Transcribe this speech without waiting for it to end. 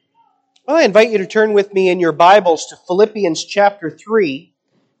Well, I invite you to turn with me in your Bibles to Philippians chapter 3.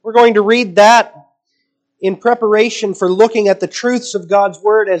 We're going to read that in preparation for looking at the truths of God's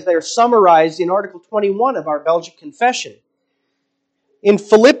Word as they're summarized in Article 21 of our Belgic Confession. In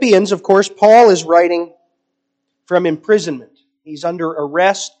Philippians, of course, Paul is writing from imprisonment. He's under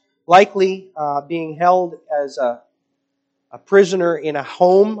arrest, likely being held as a prisoner in a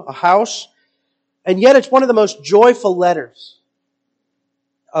home, a house. And yet it's one of the most joyful letters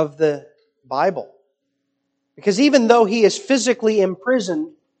of the Bible. Because even though he is physically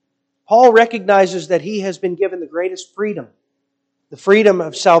imprisoned, Paul recognizes that he has been given the greatest freedom, the freedom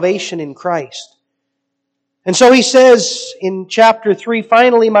of salvation in Christ. And so he says in chapter 3,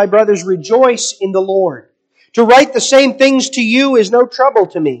 "Finally, my brothers, rejoice in the Lord. To write the same things to you is no trouble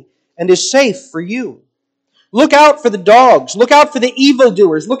to me and is safe for you. Look out for the dogs. Look out for the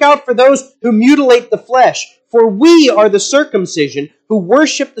evildoers. Look out for those who mutilate the flesh. For we are the circumcision who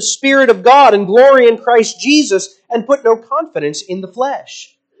worship the Spirit of God and glory in Christ Jesus and put no confidence in the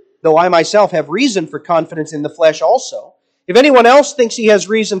flesh. Though I myself have reason for confidence in the flesh also. If anyone else thinks he has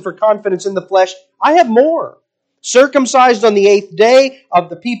reason for confidence in the flesh, I have more. Circumcised on the 8th day, of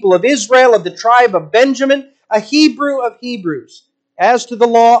the people of Israel, of the tribe of Benjamin, a Hebrew of Hebrews. As to the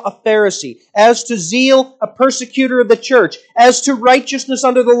law, a Pharisee. As to zeal, a persecutor of the church. As to righteousness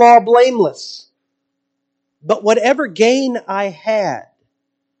under the law, blameless. But whatever gain I had,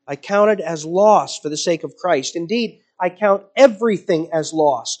 I counted as loss for the sake of Christ. Indeed, I count everything as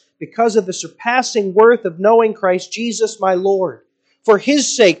loss because of the surpassing worth of knowing Christ Jesus my Lord. For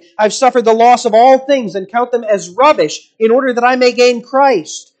His sake, I've suffered the loss of all things and count them as rubbish in order that I may gain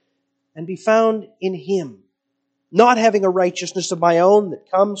Christ and be found in Him. Not having a righteousness of my own that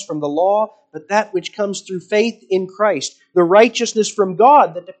comes from the law, but that which comes through faith in Christ, the righteousness from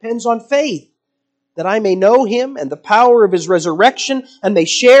God that depends on faith, that I may know Him and the power of His resurrection and may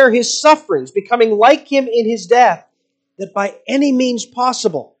share His sufferings, becoming like Him in His death, that by any means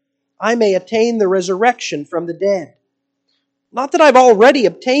possible I may attain the resurrection from the dead. Not that I've already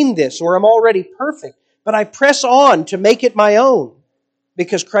obtained this or am already perfect, but I press on to make it my own,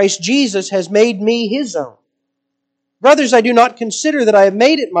 because Christ Jesus has made me His own. Brothers, I do not consider that I have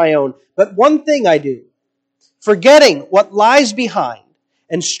made it my own, but one thing I do, forgetting what lies behind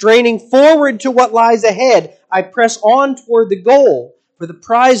and straining forward to what lies ahead, I press on toward the goal for the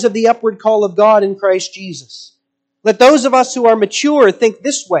prize of the upward call of God in Christ Jesus. Let those of us who are mature think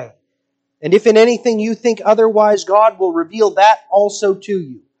this way, and if in anything you think otherwise, God will reveal that also to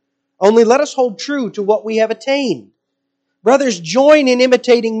you. Only let us hold true to what we have attained. Brothers, join in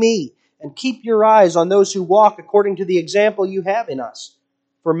imitating me, and keep your eyes on those who walk according to the example you have in us.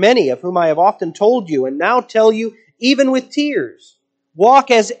 For many of whom I have often told you, and now tell you, even with tears,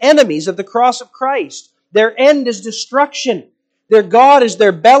 walk as enemies of the cross of Christ. Their end is destruction. Their God is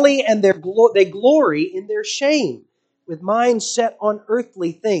their belly, and they glory in their shame, with minds set on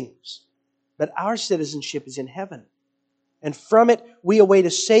earthly things. But our citizenship is in heaven, and from it we await a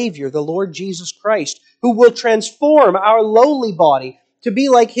Savior, the Lord Jesus Christ, who will transform our lowly body to be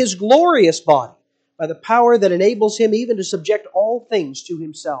like His glorious body, by the power that enables Him even to subject all things to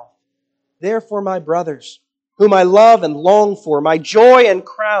Himself. Therefore, my brothers, whom I love and long for, my joy and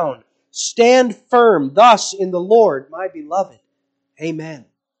crown, stand firm thus in the Lord, my beloved. Amen.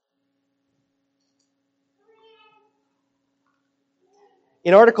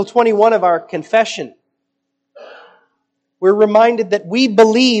 In Article 21 of our confession, we're reminded that we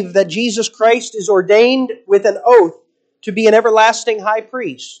believe that Jesus Christ is ordained with an oath to be an everlasting high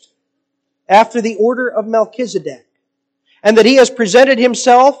priest after the order of Melchizedek, and that He has presented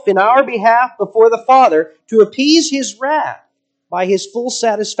Himself in our behalf before the Father to appease His wrath by His full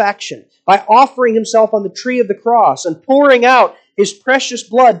satisfaction, by offering Himself on the tree of the cross and pouring out His precious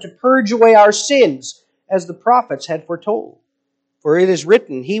blood to purge away our sins, as the prophets had foretold. For it is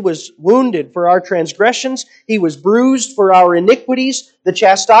written, He was wounded for our transgressions, He was bruised for our iniquities, the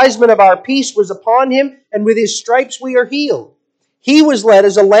chastisement of our peace was upon Him, and with His stripes we are healed. He was led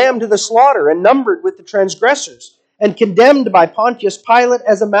as a lamb to the slaughter, and numbered with the transgressors, and condemned by Pontius Pilate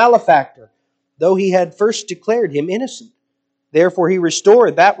as a malefactor, though He had first declared Him innocent. Therefore He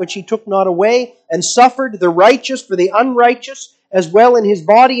restored that which He took not away, and suffered the righteous for the unrighteous, as well in His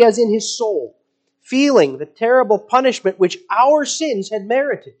body as in His soul, feeling the terrible punishment which our sins had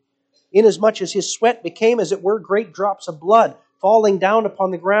merited, inasmuch as His sweat became, as it were, great drops of blood falling down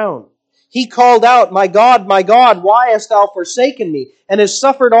upon the ground. He called out, my God, why hast Thou forsaken me? And has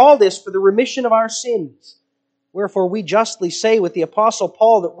suffered all this for the remission of our sins. Wherefore we justly say with the Apostle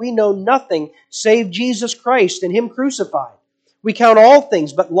Paul that we know nothing save Jesus Christ and Him crucified. We count all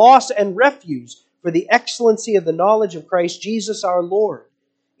things but loss and refuse for the excellency of the knowledge of Christ Jesus our Lord,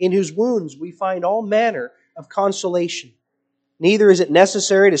 in whose wounds we find all manner of consolation. Neither is it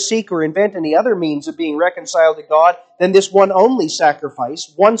necessary to seek or invent any other means of being reconciled to God than this one only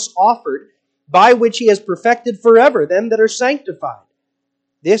sacrifice, once offered, by which He has perfected forever them that are sanctified.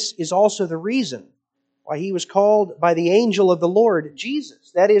 This is also the reason why He was called by the angel of the Lord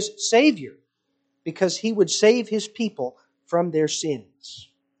Jesus, that is, Savior, because He would save His people from their sins.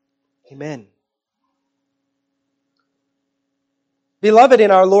 Amen. Beloved in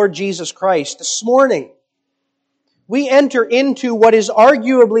our Lord Jesus Christ, this morning we enter into what is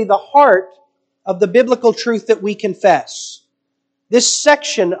arguably the heart of the biblical truth that we confess. This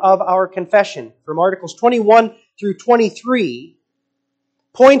section of our confession, from Articles 21 through 23,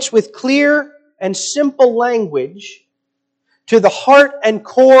 points with clear and simple language to the heart and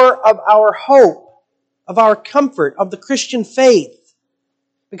core of our hope, of our comfort, of the Christian faith.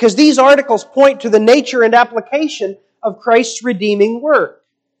 Because these articles point to the nature and application of Christ's redeeming work.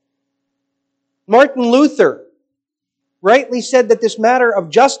 Martin Luther rightly said that this matter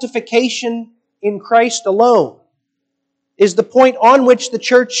of justification in Christ alone is the point on which the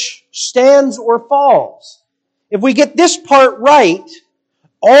church stands or falls. If we get this part right,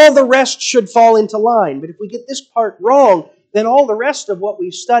 all the rest should fall into line. But if we get this part wrong, then all the rest of what we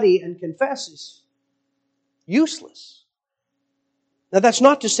study and confess is useless. Now, that's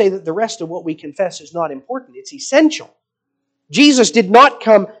not to say that the rest of what we confess is not important. It's essential. Jesus did not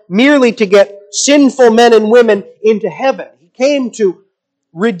come merely to get sinful men and women into heaven. He came to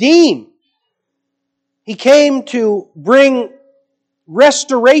redeem. He came to bring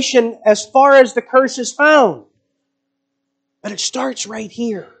restoration as far as the curse is found. But it starts right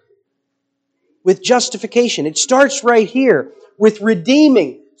here with justification. It starts right here with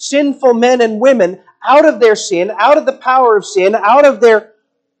redeeming sinful men and women out of their sin, out of the power of sin, out of their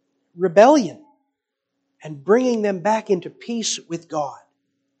rebellion, and bringing them back into peace with God.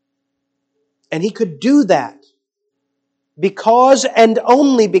 And He could do that because and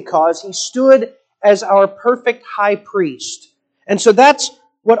only because He stood as our perfect high priest. And so that's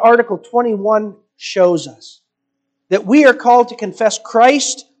what Article 21 shows us. That we are called to confess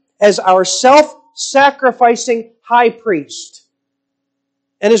Christ as our self-sacrificing high priest.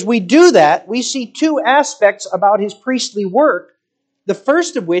 And as we do that, we see two aspects about His priestly work. The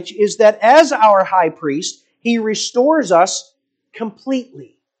first of which is that as our high priest, He restores us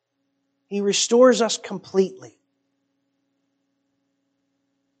completely. He restores us completely.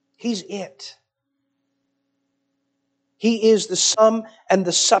 He's it. He is the sum and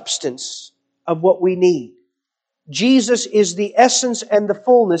the substance of what we need. Jesus is the essence and the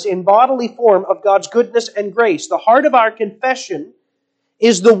fullness in bodily form of God's goodness and grace. The heart of our confession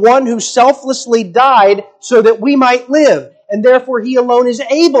is the one who selflessly died so that we might live, and therefore He alone is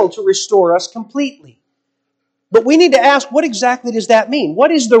able to restore us completely. But we need to ask, what exactly does that mean?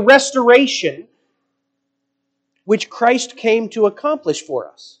 What is the restoration which Christ came to accomplish for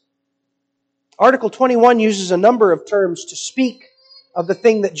us? Article 21 uses a number of terms to speak of the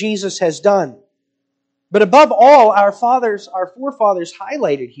thing that Jesus has done. But above all, our forefathers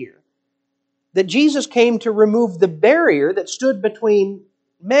highlighted here that Jesus came to remove the barrier that stood between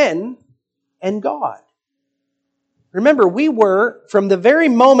men and God. Remember, we were, from the very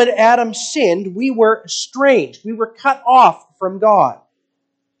moment Adam sinned, we were estranged. We were cut off from God.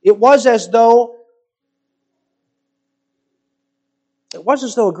 It was as though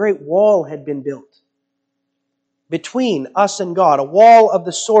a great wall had been built between us and God, a wall of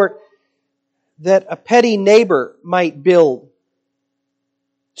the sort that a petty neighbor might build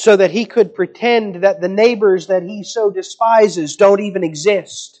so that he could pretend that the neighbors that he so despises don't even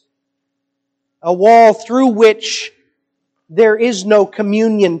exist. A wall through which there is no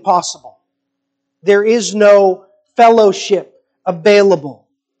communion possible. There is no fellowship available.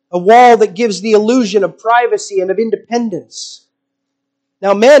 A wall that gives the illusion of privacy and of independence.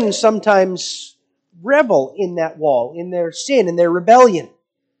 Now, men sometimes revel in that wall, in their sin, in their rebellion.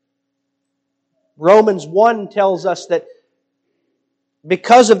 Romans 1 tells us that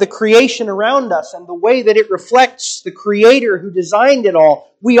because of the creation around us and the way that it reflects the Creator who designed it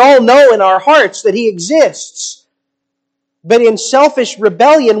all, we all know in our hearts that He exists. But in selfish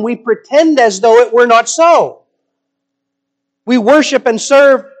rebellion, we pretend as though it were not so. We worship and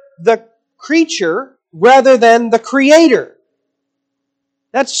serve the creature rather than the Creator.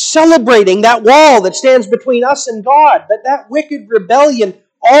 That's celebrating that wall that stands between us and God. But that wicked rebellion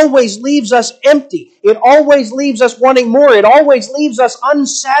always leaves us empty. It always leaves us wanting more. It always leaves us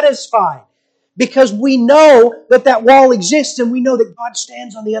unsatisfied. Because we know that that wall exists and we know that God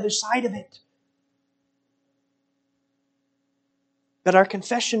stands on the other side of it. But our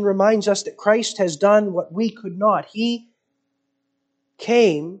confession reminds us that Christ has done what we could not. He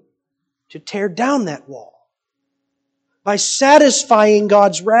came to tear down that wall. By satisfying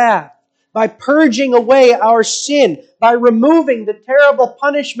God's wrath, by purging away our sin, by removing the terrible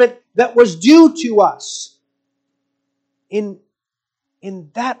punishment that was due to us. In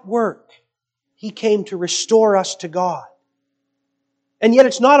that work, He came to restore us to God. And yet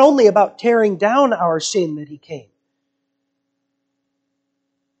it's not only about tearing down our sin that He came.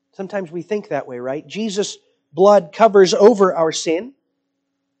 Sometimes we think that way, right? Jesus' blood covers over our sin.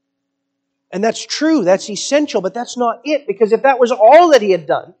 And that's true, that's essential, but that's not it. Because if that was all that He had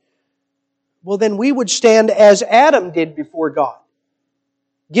done, well then we would stand as Adam did before God.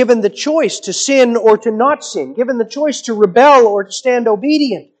 Given the choice to sin or to not sin. Given the choice to rebel or to stand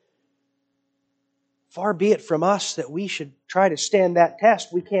obedient. Far be it from us that we should try to stand that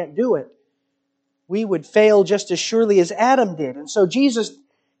test. We can't do it. We would fail just as surely as Adam did. And so Jesus,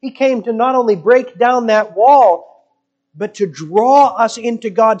 He came to not only break down that wall, but to draw us into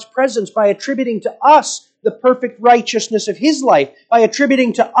God's presence by attributing to us the perfect righteousness of His life, by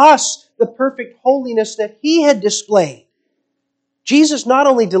attributing to us the perfect holiness that He had displayed. Jesus not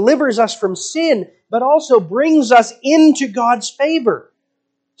only delivers us from sin, but also brings us into God's favor,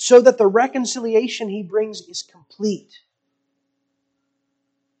 so that the reconciliation He brings is complete.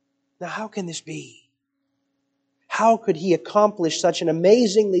 Now, how can this be? How could He accomplish such an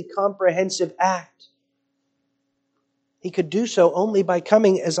amazingly comprehensive act? He could do so only by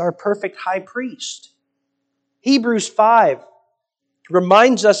coming as our perfect high priest. Hebrews 5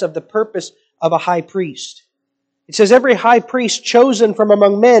 reminds us of the purpose of a high priest. It says, every high priest chosen from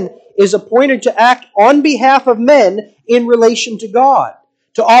among men is appointed to act on behalf of men in relation to God,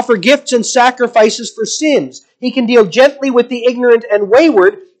 to offer gifts and sacrifices for sins. He can deal gently with the ignorant and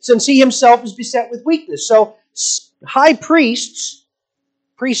wayward, since He Himself is beset with weakness. So, high priests,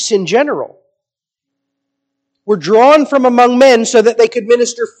 priests in general, were drawn from among men so that they could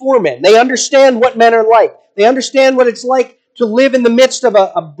minister for men. They understand what men are like. They understand what it's like to live in the midst of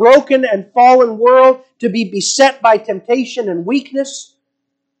a broken and fallen world, to be beset by temptation and weakness.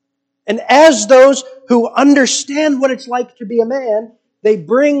 And as those who understand what it's like to be a man, they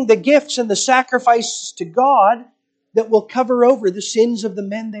bring the gifts and the sacrifices to God that will cover over the sins of the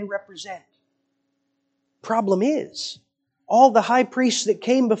men they represent. Problem is, all the high priests that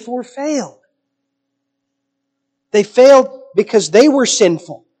came before failed. They failed because they were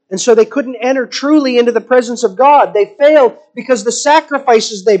sinful, and so they couldn't enter truly into the presence of God. They failed because the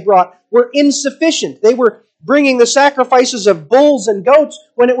sacrifices they brought were insufficient. They were bringing the sacrifices of bulls and goats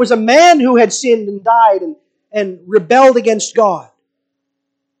when it was a man who had sinned and died and rebelled against God.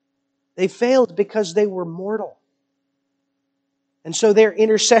 They failed because they were mortal. And so their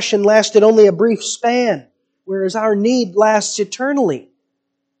intercession lasted only a brief span, whereas our need lasts eternally.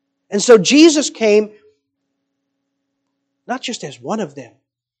 And so Jesus came not just as one of them,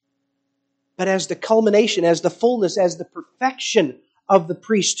 but as the culmination, as the fullness, as the perfection of the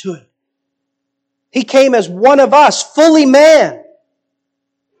priesthood. He came as one of us, fully man,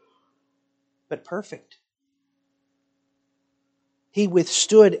 but perfect. He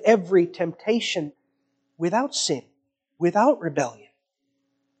withstood every temptation without sin, without rebellion.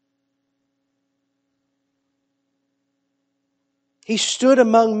 He stood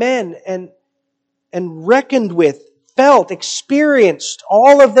among men and reckoned with, felt, experienced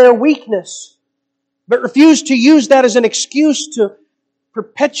all of their weakness, but refused to use that as an excuse to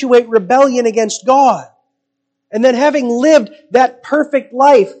perpetuate rebellion against God. And then having lived that perfect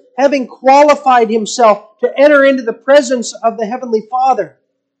life, having qualified Himself to enter into the presence of the Heavenly Father,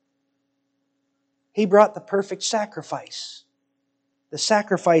 He brought the perfect sacrifice, the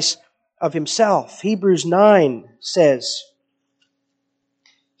sacrifice of Himself. Hebrews 9 says,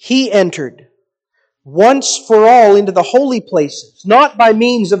 He entered once for all into the holy places, not by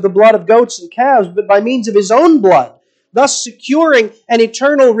means of the blood of goats and calves, but by means of His own blood, thus securing an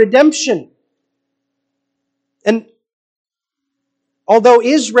eternal redemption. And although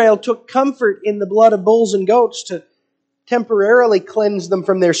Israel took comfort in the blood of bulls and goats to temporarily cleanse them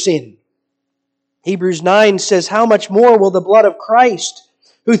from their sin, Hebrews 9 says, how much more will the blood of Christ,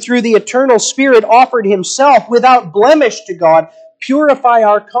 who through the eternal Spirit offered Himself without blemish to God, purify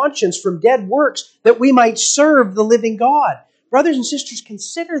our conscience from dead works, that we might serve the living God. Brothers and sisters,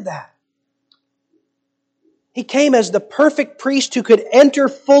 consider that. He came as the perfect priest who could enter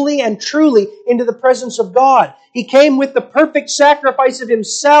fully and truly into the presence of God. He came with the perfect sacrifice of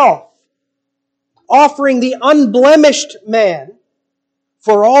Himself, offering the unblemished man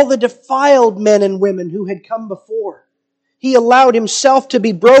for all the defiled men and women who had come before. He allowed Himself to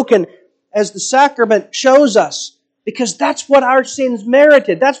be broken, as the sacrament shows us, because that's what our sins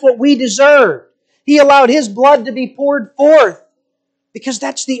merited. That's what we deserved. He allowed His blood to be poured forth because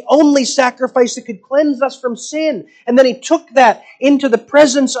that's the only sacrifice that could cleanse us from sin. And then He took that into the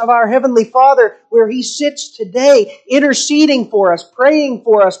presence of our Heavenly Father, where He sits today, interceding for us, praying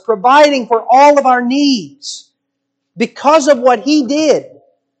for us, providing for all of our needs. Because of what He did,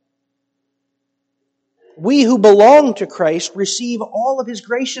 we who belong to Christ receive all of His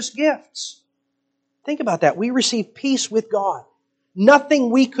gracious gifts. Think about that. We receive peace with God.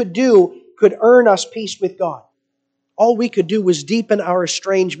 Nothing we could do could earn us peace with God. All we could do was deepen our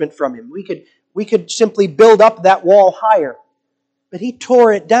estrangement from Him. We could simply build up that wall higher. But He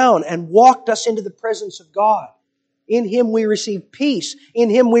tore it down and walked us into the presence of God. In Him we receive peace. In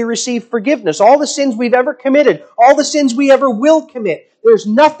Him we receive forgiveness. All the sins we've ever committed, all the sins we ever will commit, there's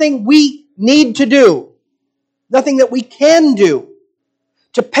nothing we need to do, nothing that we can do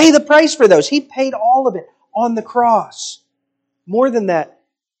to pay the price for those. He paid all of it on the cross. More than that,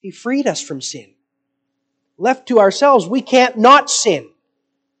 He freed us from sin. Left to ourselves, we can't not sin.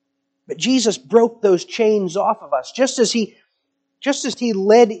 But Jesus broke those chains off of us. Just as He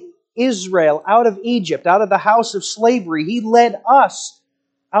led Israel out of Egypt, out of the house of slavery, He led us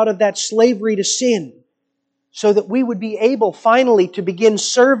out of that slavery to sin, so that we would be able finally to begin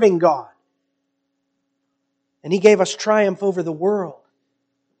serving God. And He gave us triumph over the world.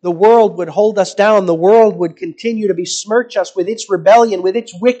 The world would hold us down. The world would continue to besmirch us with its rebellion, with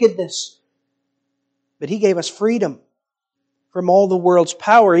its wickedness. But He gave us freedom from all the world's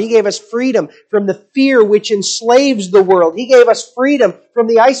power. He gave us freedom from the fear which enslaves the world. He gave us freedom from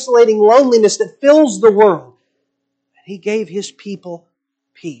the isolating loneliness that fills the world. And He gave His people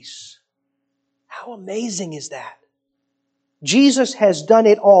peace. How amazing is that? Jesus has done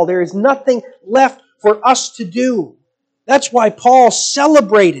it all. There is nothing left for us to do. That's why Paul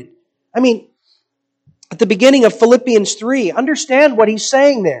celebrated. At the beginning of Philippians 3, understand what he's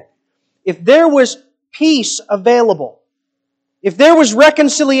saying there. If there was peace available, if there was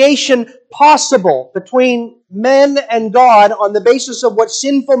reconciliation possible between men and God on the basis of what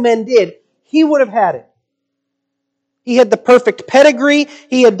sinful men did, He would have had it. He had the perfect pedigree.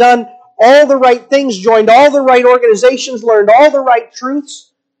 He had done all the right things, joined all the right organizations, learned all the right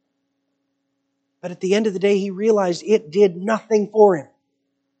truths. But at the end of the day, he realized it did nothing for him.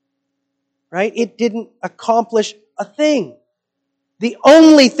 Right? It didn't accomplish a thing. The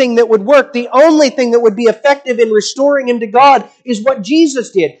only thing that would work, the only thing that would be effective in restoring him to God is what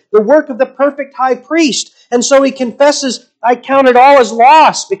Jesus did, the work of the perfect high priest. And so he confesses, I count it all as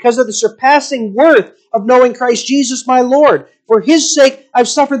loss because of the surpassing worth of knowing Christ Jesus my Lord. For His sake, I've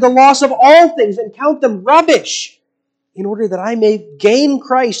suffered the loss of all things and count them rubbish in order that I may gain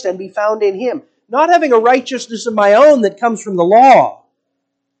Christ and be found in Him. Not having a righteousness of my own that comes from the law,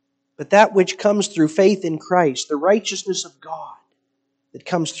 but that which comes through faith in Christ, the righteousness of God that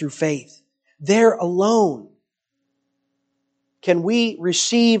comes through faith. There alone can we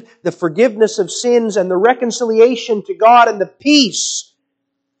receive the forgiveness of sins and the reconciliation to God and the peace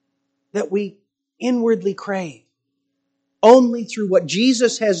that we inwardly crave. Only through what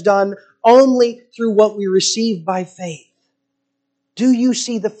Jesus has done, only through what we receive by faith. Do you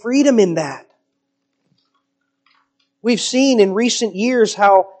see the freedom in that? We've seen in recent years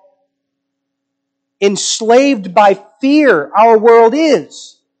how enslaved by fear our world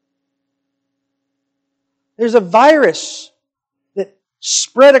is. There's a virus that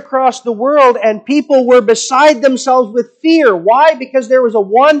spread across the world and people were beside themselves with fear. Why? Because there was a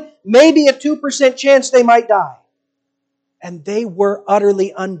 1, maybe a 2% chance they might die. And they were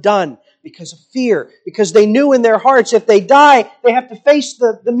utterly undone because of fear. Because they knew in their hearts if they die, they have to face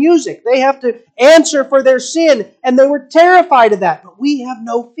the music. They have to answer for their sin. And they were terrified of that. But we have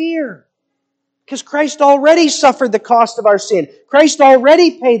no fear. Because Christ already suffered the cost of our sin. Christ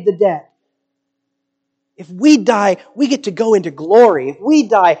already paid the debt. If we die, we get to go into glory. If we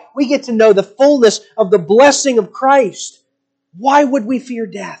die, we get to know the fullness of the blessing of Christ. Why would we fear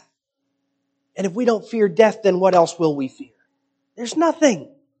death? And if we don't fear death, then what else will we fear? There's nothing.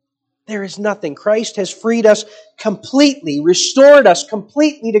 There is nothing. Christ has freed us completely, restored us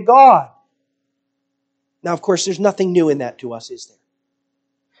completely to God. Now, of course, there's nothing new in that to us, is there?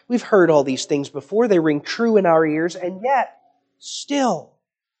 We've heard all these things before. They ring true in our ears, and yet, still,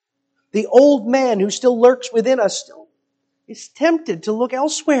 the old man who still lurks within us still is tempted to look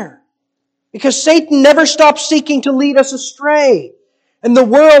elsewhere. Because Satan never stops seeking to lead us astray. And the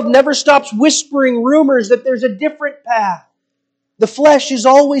world never stops whispering rumors that there's a different path. The flesh is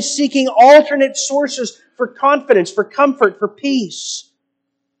always seeking alternate sources for confidence, for comfort, for peace.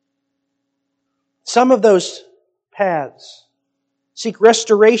 Some of those paths seek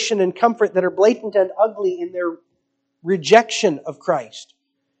restoration and comfort that are blatant and ugly in their rejection of Christ.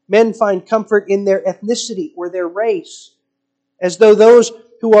 Men find comfort in their ethnicity or their race, as though those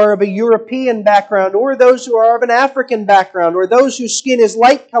who are of a European background, or those who are of an African background, or those whose skin is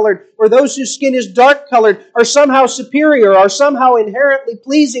light-colored, or those whose skin is dark-colored, are somehow superior, are somehow inherently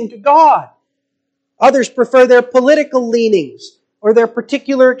pleasing to God. Others prefer their political leanings or their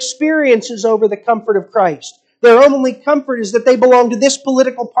particular experiences over the comfort of Christ. Their only comfort is that they belong to this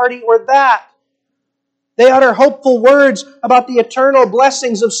political party or that. They utter hopeful words about the eternal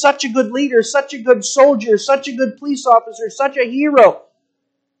blessings of such a good leader, such a good soldier, such a good police officer, such a hero.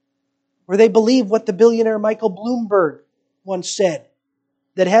 Or they believe what the billionaire Michael Bloomberg once said,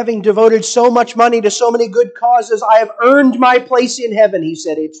 that having devoted so much money to so many good causes, I have earned my place in heaven. He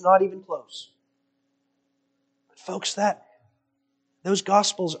said, it's not even close. But folks, those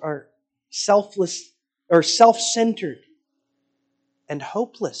gospels are selfless or self-centered and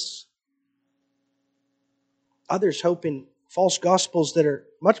hopeless. Others hope in false gospels that are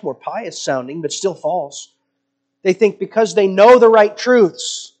much more pious sounding, but still false. They think because they know the right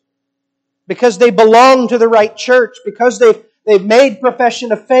truths, because they belong to the right church, because they've made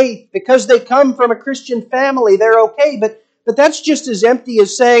profession of faith, because they come from a Christian family, they're okay. But that's just as empty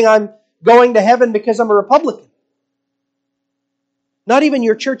as saying I'm going to heaven because I'm a Republican. Not even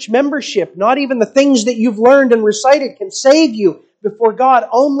your church membership, not even the things that you've learned and recited can save you before God.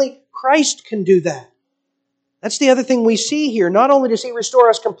 Only Christ can do that. That's the other thing we see here. Not only does He restore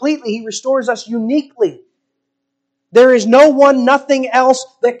us completely, He restores us uniquely. There is no one, nothing else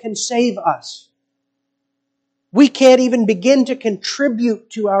that can save us. We can't even begin to contribute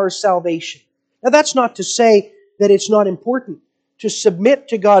to our salvation. Now that's not to say that it's not important to submit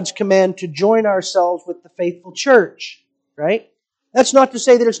to God's command to join ourselves with the faithful church, right? That's not to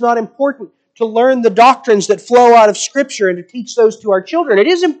say that it's not important to learn the doctrines that flow out of Scripture and to teach those to our children. It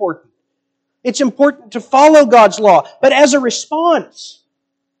is important. It's important to follow God's law. But as a response,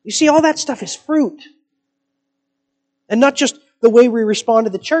 you see, all that stuff is fruit. And not just the way we respond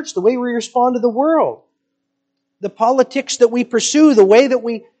to the church, the way we respond to the world. The politics that we pursue, the way that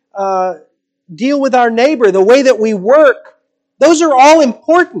we deal with our neighbor, the way that we work. Those are all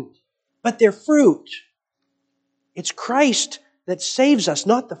important, but they're fruit. It's Christ that saves us,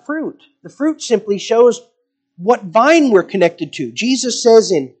 not the fruit. The fruit simply shows what vine we're connected to. Jesus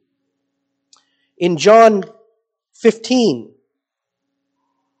says in John 15,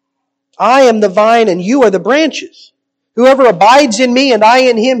 I am the vine and you are the branches. Whoever abides in me and I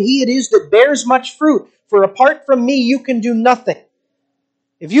in him, he it is that bears much fruit. For apart from me, you can do nothing.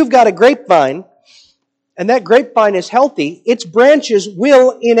 If you've got a grapevine, and that grapevine is healthy, its branches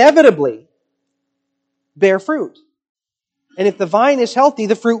will inevitably bear fruit. And if the vine is healthy,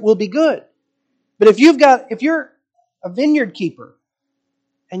 the fruit will be good. But if you're a vineyard keeper,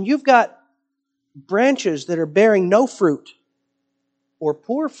 and you've got branches that are bearing no fruit, or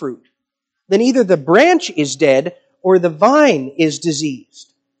poor fruit, then either the branch is dead, or the vine is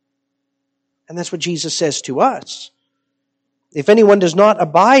diseased. And that's what Jesus says to us. If anyone does not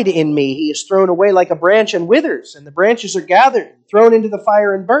abide in me, he is thrown away like a branch and withers, and the branches are gathered, thrown into the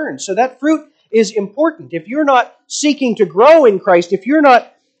fire and burned. So that fruit is important. If you're not seeking to grow in Christ, if you're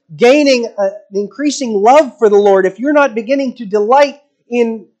not gaining an increasing love for the Lord, if you're not beginning to delight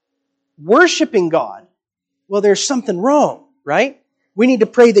in worshiping God, well, there's something wrong, right? We need to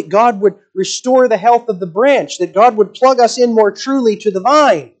pray that God would restore the health of the branch, that God would plug us in more truly to the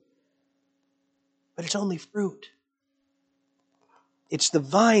vine. But it's only fruit. It's the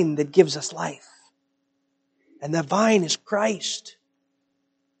vine that gives us life. And the vine is Christ.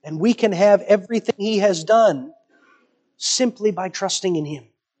 And we can have everything He has done simply by trusting in Him.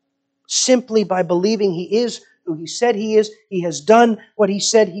 Simply by believing He is who He said He is. He has done what He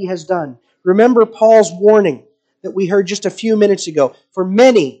said He has done. Remember Paul's warning that we heard just a few minutes ago. For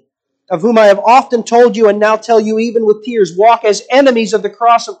many, of whom I have often told you and now tell you even with tears, walk as enemies of the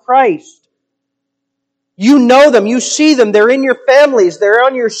cross of Christ. You know them, you see them, they're in your families, they're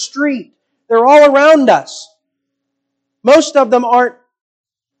on your street, they're all around us. Most of them aren't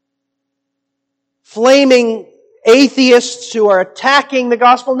flaming atheists who are attacking the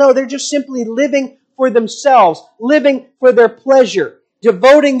gospel. No, they're just simply living for themselves, living for their pleasure,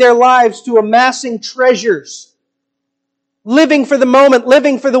 devoting their lives to amassing treasures, living for the moment,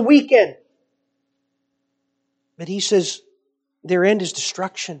 living for the weekend. But he says their end is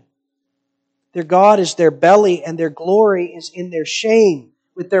destruction. Their God is their belly, and their glory is in their shame,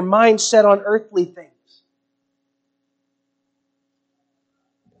 with their mind set on earthly things.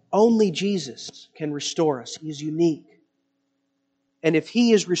 Only Jesus can restore us. He is unique. And if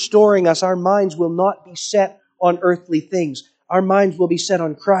He is restoring us, our minds will not be set on earthly things. Our minds will be set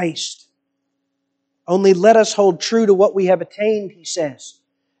on Christ. Only let us hold true to what we have attained, he says.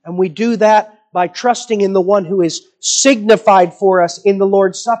 And we do that by trusting in the one who is signified for us in the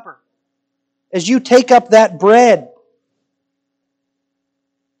Lord's Supper. As you take up that bread,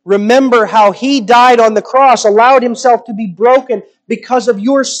 remember how He died on the cross, allowed Himself to be broken because of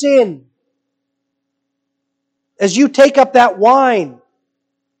your sin. As you take up that wine,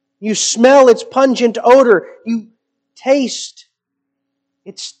 you smell its pungent odor, you taste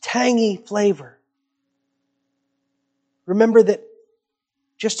its tangy flavor. Remember that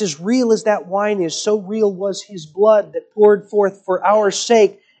just as real as that wine is, so real was His blood that poured forth for our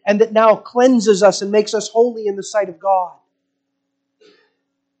sake and that now cleanses us and makes us holy in the sight of God.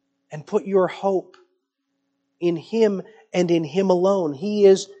 And put your hope in Him and in Him alone. He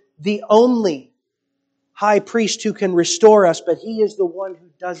is the only high priest who can restore us, but He is the one who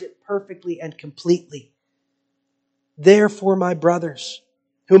does it perfectly and completely. Therefore, my brothers,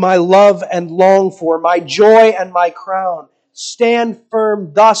 whom I love and long for, my joy and my crown, stand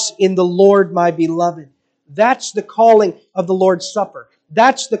firm thus in the Lord, my beloved. That's the calling of the Lord's Supper.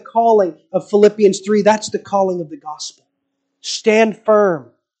 That's the calling of Philippians 3. That's the calling of the gospel. Stand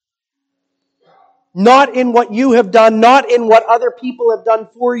firm. Not in what you have done, not in what other people have done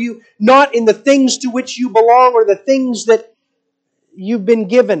for you, not in the things to which you belong or the things that you've been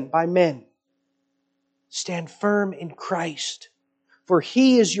given by men. Stand firm in Christ. For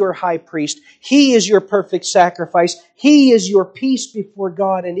He is your high priest. He is your perfect sacrifice. He is your peace before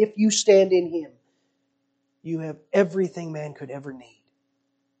God. And if you stand in Him, you have everything man could ever need.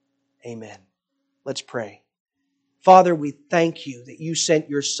 Amen. Let's pray. Father, we thank You that You sent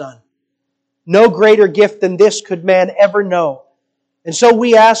Your Son. No greater gift than this could man ever know. And so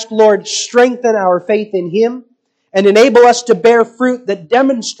we ask, Lord, strengthen our faith in Him and enable us to bear fruit that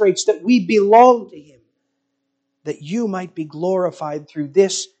demonstrates that we belong to Him, that You might be glorified through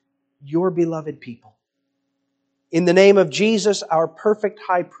this, Your beloved people. In the name of Jesus, our perfect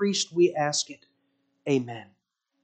high priest, we ask it. Amen.